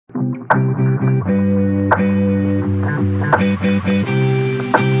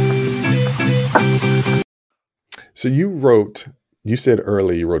So you said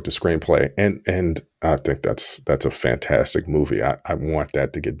earlier you wrote the screenplay, and I think that's a fantastic movie. I want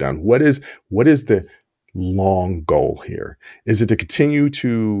that to get done. What is the long goal here? Is it to continue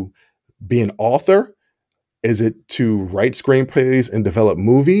to be an author? Is it to write screenplays and develop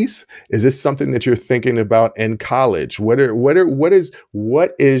movies? Is this something that you're thinking about in college? What are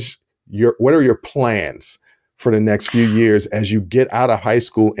your plans for the next few years as you get out of high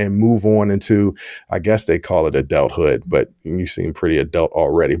school and move on into, I guess they call it adulthood, but you seem pretty adult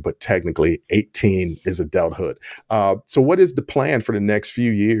already, but technically 18 is adulthood. So what is the plan for the next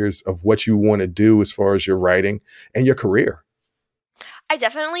few years of what you want to do as far as your writing and your career? I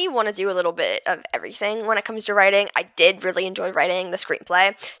definitely want to do a little bit of everything when it comes to writing. I did really enjoy writing the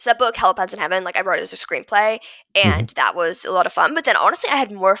screenplay. So that book, Helipads in Heaven, like I wrote it as a screenplay, and that was a lot of fun. But then honestly, I had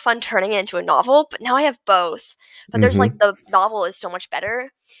more fun turning it into a novel, but now I have both. But there's like the novel is so much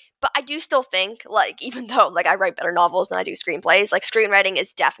better. But I do still think, like, even though like I write better novels than I do screenplays, like screenwriting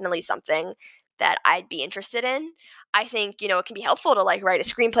is definitely something that I'd be interested in. I think, it can be helpful to like write a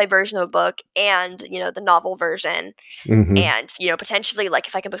screenplay version of a book and, the novel version. And, potentially like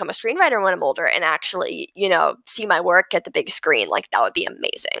if I can become a screenwriter when I'm older and actually, see my work at the big screen, like that would be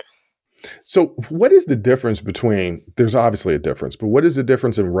amazing. So what is the difference there's obviously a difference, but what is the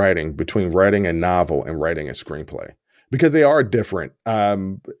difference in writing between writing a novel and writing a screenplay? Because they are different. I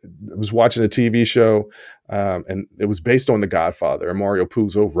was watching a TV show, and it was based on The Godfather. And Mario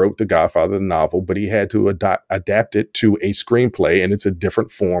Puzo wrote The Godfather, the novel, but he had to adapt it to a screenplay, and it's a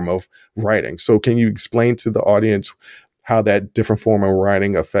different form of writing. So can you explain to the audience how that different form of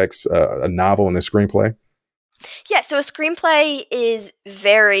writing affects a novel and a screenplay? Yeah, so a screenplay is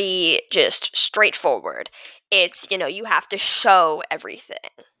very just straightforward. It's, you have to show everything.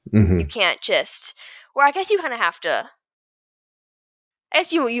 You can't just, or I guess you kind of have to, I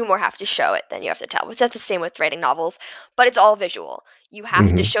guess you more have to show it than you have to tell, which that's the same with writing novels, but it's all visual. You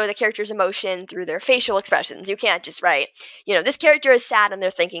have to show the character's emotion through their facial expressions. You can't just write, this character is sad and they're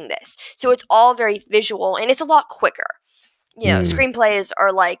thinking this. So it's all very visual and it's a lot quicker. Screenplays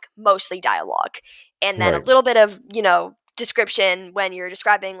are like mostly dialogue and then a little bit of, description when you're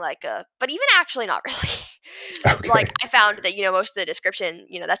describing like but even actually not really. Okay. Like I found that, most of the description,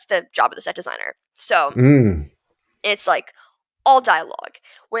 that's the job of the set designer. So it's like all dialogue,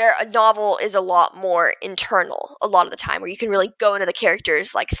 where a novel is a lot more internal a lot of the time, where you can really go into the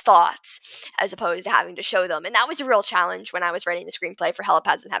characters' like thoughts as opposed to having to show them. And that was a real challenge when I was writing the screenplay for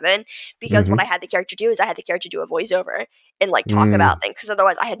Helipads in Heaven, because what I had the character do is I had the character do a voiceover and like talk about things, because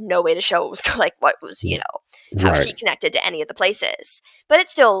otherwise I had no way to show what was how she connected to any of the places. But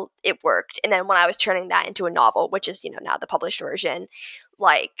it worked. And then when I was turning that into a novel, which is now the published version,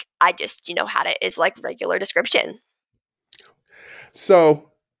 like I just had it as like regular description.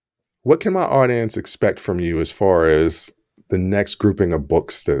 So what can my audience expect from you as far as the next grouping of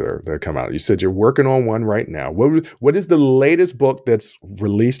books that come out? You said you're working on one right now. What is the latest book that's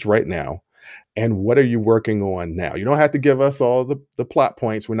released right now? And what are you working on now? You don't have to give us all the plot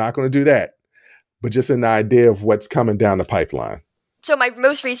points. We're not going to do that. But just an idea of what's coming down the pipeline. So my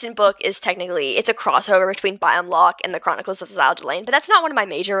most recent book is it's a crossover between Biomlock and the Chronicles of Zyle Delane, but that's not one of my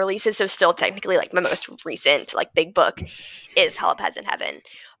major releases, so still technically like my most recent like big book is Helipads in Heaven.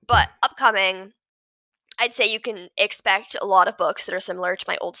 But upcoming, I'd say you can expect a lot of books that are similar to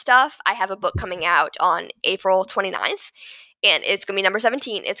my old stuff. I have a book coming out on April 29th, and it's going to be number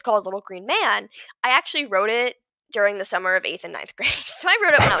 17. It's called Little Green Man. I actually wrote it during the summer of 8th and 9th grade. So I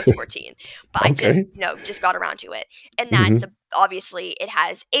wrote it when I was 14, but I just got around to it. And that's obviously it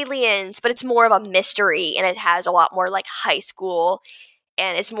has aliens, but it's more of a mystery, and it has a lot more like high school,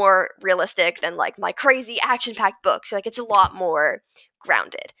 and it's more realistic than like my crazy action-packed books. Like it's a lot more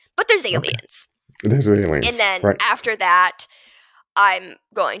grounded, but there's aliens. There's aliens. And then after that, I'm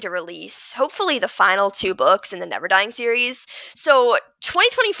going to release hopefully the final 2 books in the Never Dying series. So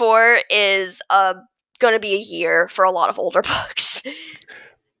 2024 is going to be a year for a lot of older books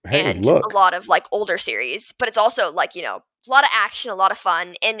and a lot of like older series, but it's also like, a lot of action, a lot of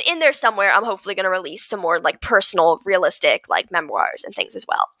fun. And in there somewhere, I'm hopefully going to release some more like personal, realistic, like memoirs and things as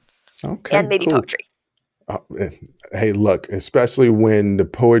well. Okay. And maybe poetry. Hey, look, especially when the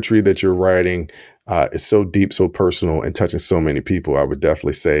poetry that you're writing is so deep, so personal, and touching so many people, I would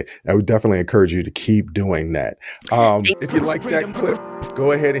definitely encourage you to keep doing that. If you like that clip,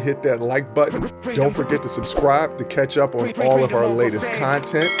 Go ahead and hit that like button. Don't forget to subscribe to catch up on all of our latest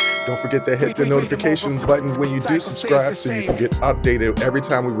content. Don't forget to hit the notification button when you do subscribe so you can get updated every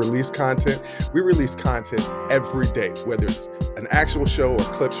time we release content. We release content every day, whether it's an actual show or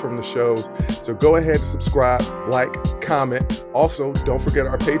clips from the shows. So go ahead and subscribe, like, comment. Also, don't forget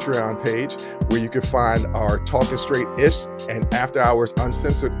our Patreon page where you can find our Talking Straight-ish and After Hours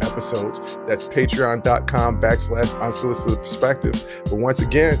Uncensored episodes. That's patreon.com/unsolicited perspectives. But once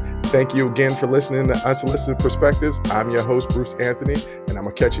again, thank you again for listening to Unsolicited Perspectives. I'm your host, Bruce Anthony, and I'm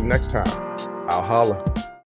going to catch you next time. I'll holla.